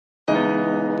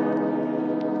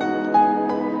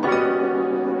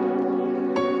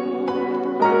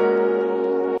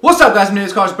What's up, guys? My name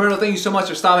is Carlos Berto. Thank you so much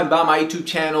for stopping by my YouTube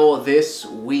channel this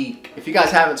week. If you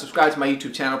guys haven't subscribed to my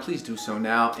YouTube channel, please do so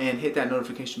now and hit that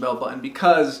notification bell button,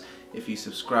 because if you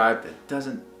subscribe, that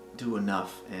doesn't do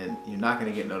enough and you're not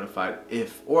going to get notified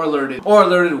or alerted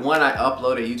when I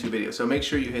upload a YouTube video. So make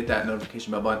sure you hit that notification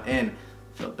bell button and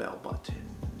the bell button.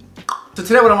 So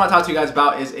today what I want to talk to you guys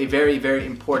about is a very, very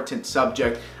important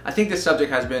subject. I think this subject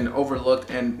has been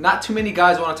overlooked and not too many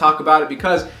guys want to talk about it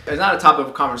because it's not a topic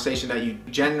of conversation that you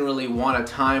generally want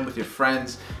to time with your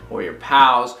friends or your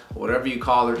pals or whatever you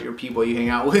call it, your people you hang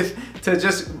out with, to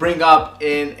just bring up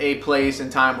in a place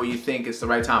and time where you think it's the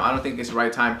right time. I don't think it's the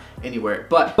right time anywhere,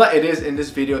 but it is in this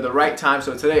video the right time.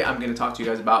 So today I'm going to talk to you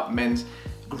guys about men's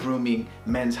grooming,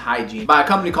 men's hygiene by a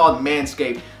company called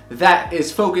Manscaped that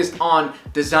is focused on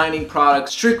designing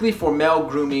products strictly for male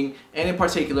grooming, and in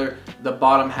particular the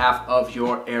bottom half of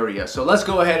your area. So let's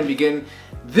go ahead and begin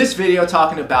this video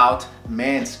talking about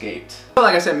Manscaped.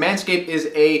 Like I said, Manscaped is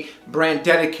a brand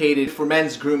dedicated for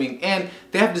men's grooming, and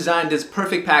they have designed this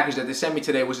perfect package that they sent me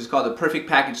today, which is called the Perfect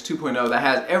Package 2.0, that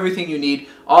has everything you need,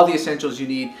 all the essentials you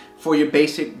need for your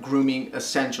basic grooming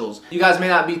essentials. You guys may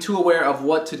not be too aware of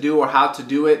what to do or how to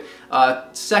do it.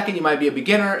 Second, you might be a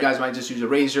beginner. You guys might just use a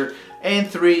razor. And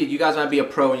three, you guys might be a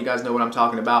pro and you guys know what I'm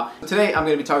talking about. Today, I'm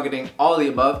going to be targeting all of the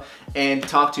above and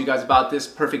talk to you guys about this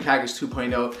Perfect Package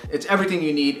 2.0. It's everything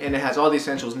you need, and it has all the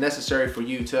essentials necessary for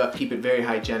you to keep it very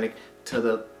hygienic to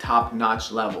the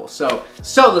top-notch level. So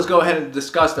let's go ahead and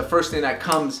discuss the first thing that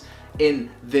comes in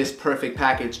this Perfect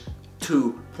Package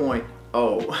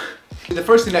 2.0. The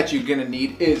first thing that you're gonna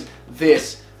need is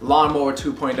this Lawnmower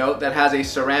 2.0 that has a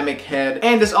ceramic head,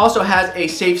 and this also has a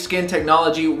safe skin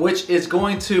technology, which is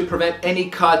going to prevent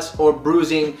any cuts or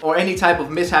bruising or any type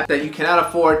of mishap that you cannot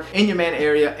afford in your man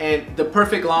area. And the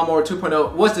Perfect Lawnmower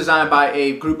 2.0 was designed by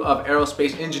a group of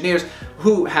aerospace engineers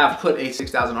who have put a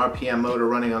 6,000 RPM motor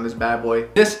running on this bad boy.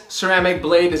 This ceramic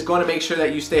blade is going to make sure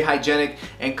that you stay hygienic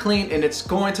and clean, and it's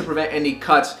going to prevent any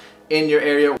cuts in your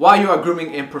area while you are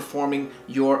grooming and performing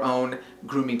your own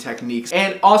grooming techniques.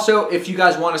 And also, if you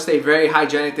guys want to stay very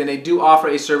hygienic, then they do offer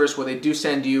a service where they do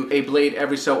send you a blade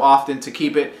every so often to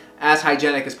keep it as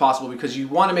hygienic as possible, because you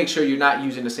want to make sure you're not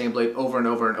using the same blade over and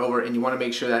over and over, and you want to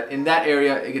make sure that in that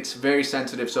area it gets very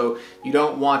sensitive, so you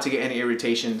don't want to get any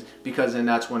irritations, because then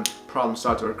that's when problems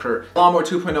start to occur. Lawnmower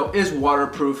 2.0 is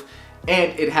waterproof,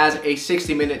 and it has a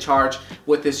 60-minute charge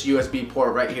with this USB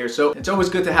port right here. So it's always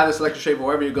good to have this electric shaver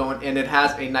wherever you're going, and it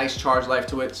has a nice charge life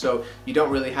to it, so you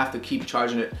don't really have to keep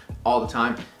charging it all the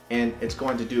time, and it's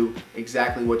going to do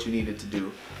exactly what you need it to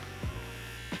do.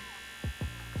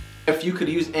 If you could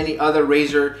use any other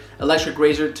razor, electric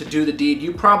razor, to do the deed,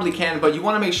 you probably can, but you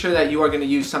want to make sure that you are going to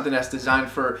use something that's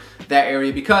designed for that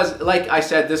area, because like I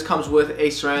said, this comes with a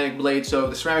ceramic blade. So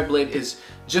the ceramic blade is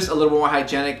just a little more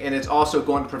hygienic, and it's also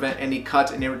going to prevent any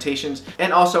cuts and irritations,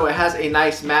 and also it has a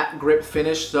nice matte grip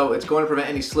finish, so it's going to prevent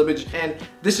any slippage. And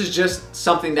this is just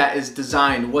something that was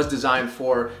designed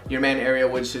for your man area,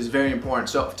 which is very important.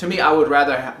 So to me, I would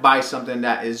rather buy something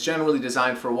that is generally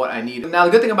designed for what I need. Now,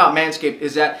 the good thing about Manscaped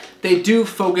is that they do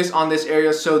focus on this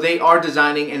area, so they are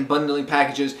designing and bundling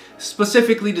packages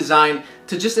specifically designed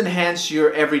to just enhance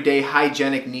your everyday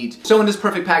hygienic needs. So in this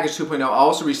Perfect Package 2.0, I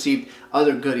also received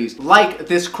other goodies like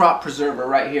this crop preserver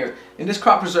right here. And this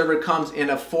crop preserver comes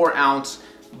in a 4-ounce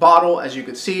bottle, as you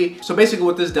can see. So basically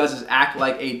what this does is act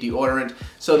like a deodorant.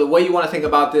 So the way you want to think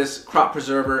about this crop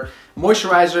preserver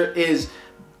moisturizer is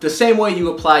the same way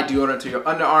you apply deodorant to your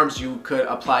underarms, you could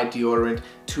apply deodorant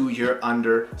to your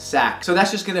under sack. So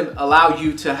that's just gonna allow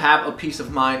you to have a peace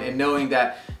of mind in knowing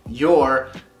that your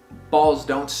balls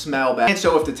don't smell bad. And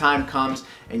so if the time comes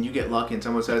and you get lucky and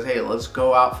someone says, hey, let's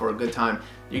go out for a good time,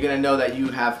 you're gonna know that you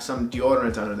have some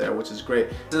deodorant under there, which is great.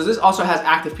 So this also has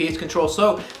active pH control,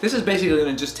 so this is basically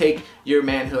gonna just take your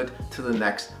manhood to the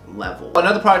next level.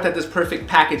 Another product that this Perfect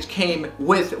Package came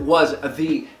with was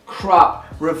the Crop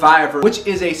Reviver, which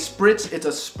is a spritz. It's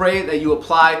a spray that you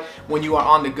apply when you are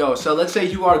on the go. So let's say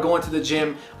you are going to the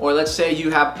gym, or let's say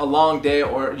you have a long day,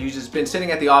 or you've just been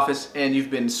sitting at the office and you've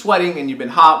been sweating and you've been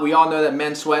hot. We all know that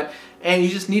men sweat, and you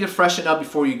just need to freshen up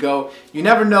before you go. You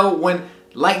never know when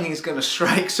lightning is gonna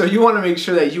strike, so you want to make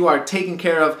sure that you are taken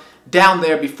care of down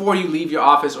there before you leave your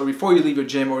office, or before you leave your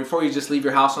gym, or before you just leave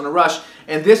your house on a rush.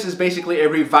 And this is basically a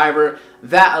reviver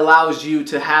that allows you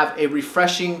to have a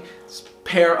refreshing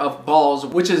pair of balls,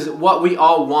 which is what we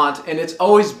all want. And it's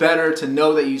always better to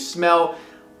know that you smell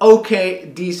okay,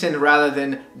 decent, rather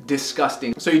than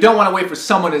disgusting. So you don't want to wait for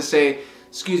someone to say,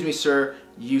 excuse me, sir,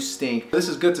 you stink. This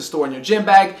is good to store in your gym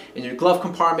bag, in your glove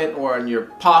compartment, or in your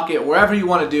pocket, wherever you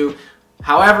want to do.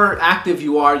 however active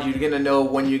you are, you're gonna know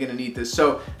when you're gonna need this.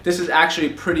 So this is actually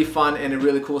pretty fun and a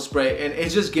really cool spray, and it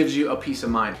just gives you a peace of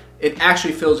mind. It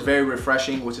actually feels very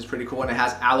refreshing, which is pretty cool, and it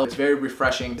has aloe. It's very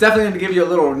refreshing. It's definitely gonna give you a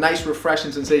little nice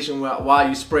refreshing sensation while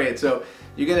you spray it. So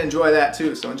you're gonna enjoy that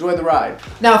too, so enjoy the ride.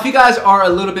 Now, if you guys are a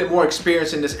little bit more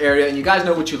experienced in this area and you guys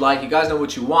know what you like, you guys know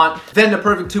what you want, then the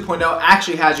Perfect 2.0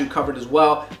 actually has you covered as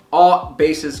well. All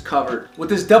bases covered with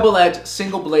this double-edged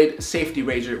single blade safety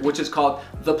razor, which is called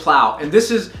the Plow. And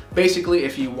this is basically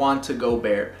if you want to go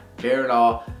bare it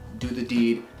all, do the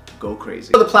deed, go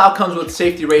crazy. So the Plow comes with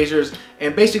safety razors,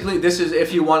 and basically this is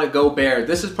if you want to go bare.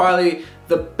 This is probably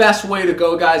the best way to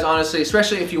go, guys, honestly,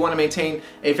 especially if you want to maintain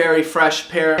a very fresh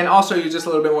pair, and also you're just a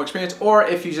little bit more experienced, or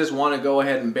if you just want to go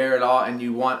ahead and bare it all and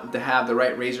you want to have the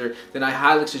right razor, then I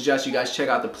highly suggest you guys check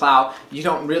out the Plow. You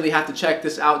don't really have to check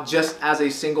this out just as a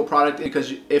single product,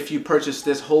 because if you purchase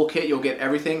this whole kit, you'll get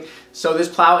everything. So this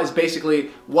Plow is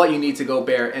basically what you need to go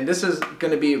bare, and this is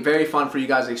going to be very fun for you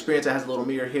guys to experience. It has a little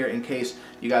mirror here in case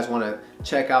you guys want to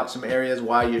check out some areas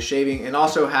while you're shaving, and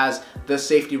also has the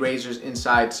safety razors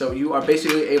inside. So you are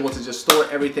basically able to just store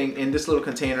everything in this little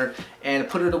container and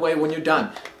put it away when you're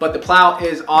done. But the Plow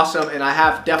is awesome, and I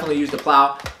have definitely used the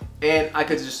Plow, and I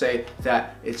could just say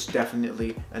that it's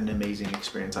definitely an amazing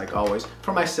experience, like always,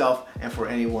 for myself and for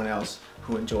anyone else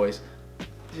who enjoys.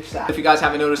 If you guys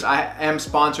haven't noticed, I am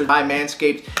sponsored by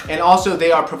Manscaped, and also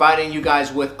they are providing you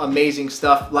guys with amazing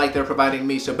stuff like they're providing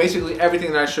me. So basically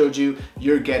everything that I showed you,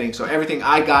 you're getting. So everything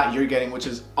I got, you're getting, which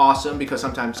is awesome, because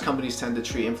sometimes companies tend to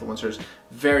treat influencers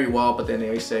very well, but then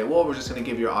they say, well, we're just gonna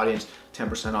give your audience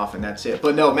 10% off and that's it.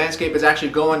 But no, Manscaped is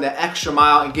actually going the extra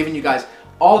mile and giving you guys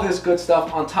all this good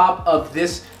stuff on top of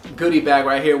this goodie bag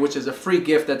right here, which is a free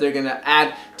gift that they're gonna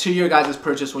add to your guys'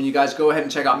 purchase when you guys go ahead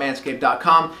and check out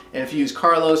manscaped.com. And if you use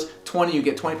Carlos20, you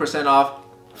get 20% off,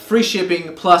 free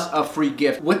shipping, plus a free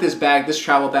gift. With this bag, this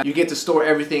travel bag, you get to store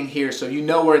everything here, so you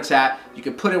know where it's at. You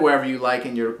can put it wherever you like,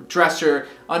 in your dresser,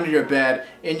 under your bed,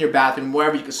 in your bathroom,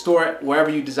 wherever you can store it,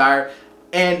 wherever you desire.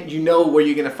 And you know where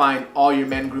you're gonna find all your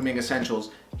men grooming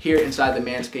essentials here inside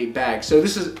the Manscaped bag. So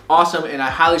this is awesome, and I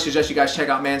highly suggest you guys check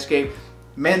out Manscaped.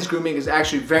 Men's grooming is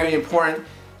actually very important.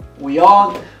 We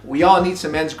all need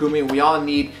some men's grooming. We all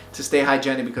need to stay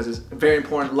hygienic, because it's very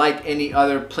important. Like any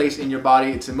other place in your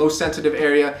body, it's the most sensitive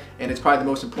area, and it's probably the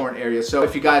most important area. So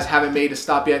if you guys haven't made a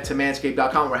stop yet to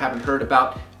manscaped.com, or haven't heard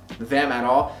about them at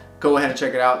all, go ahead and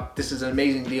check it out. This is an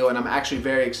amazing deal, and I'm actually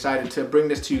very excited to bring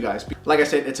this to you guys. Like I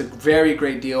said, it's a very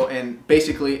great deal, and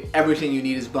basically everything you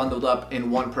need is bundled up in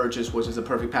one purchase, which is the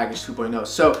Perfect Package 2.0.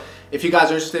 So if you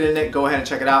guys are interested in it, go ahead and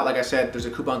check it out. Like I said, there's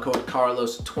a coupon code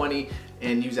Carlos20,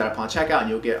 and use that upon checkout, and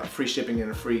you'll get a free shipping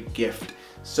and a free gift.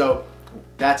 So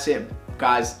that's it,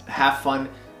 guys. Have fun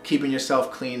keeping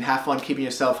yourself clean. Have fun keeping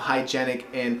yourself hygienic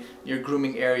in your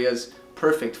grooming areas.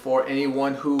 Perfect for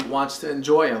anyone who wants to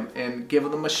enjoy them and give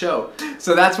them a show.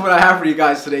 So that's what I have for you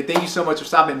guys today. Thank you so much for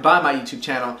stopping by my YouTube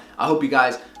channel. I hope you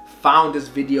guys found this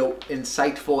video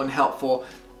insightful and helpful.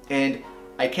 And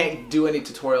I can't do any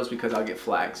tutorials because I'll get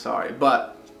flagged, sorry.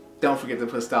 But don't forget to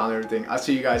put style on everything. I'll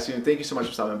see you guys soon. Thank you so much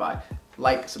for stopping by.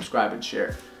 Like, subscribe, and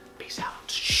share. Peace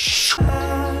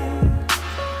out.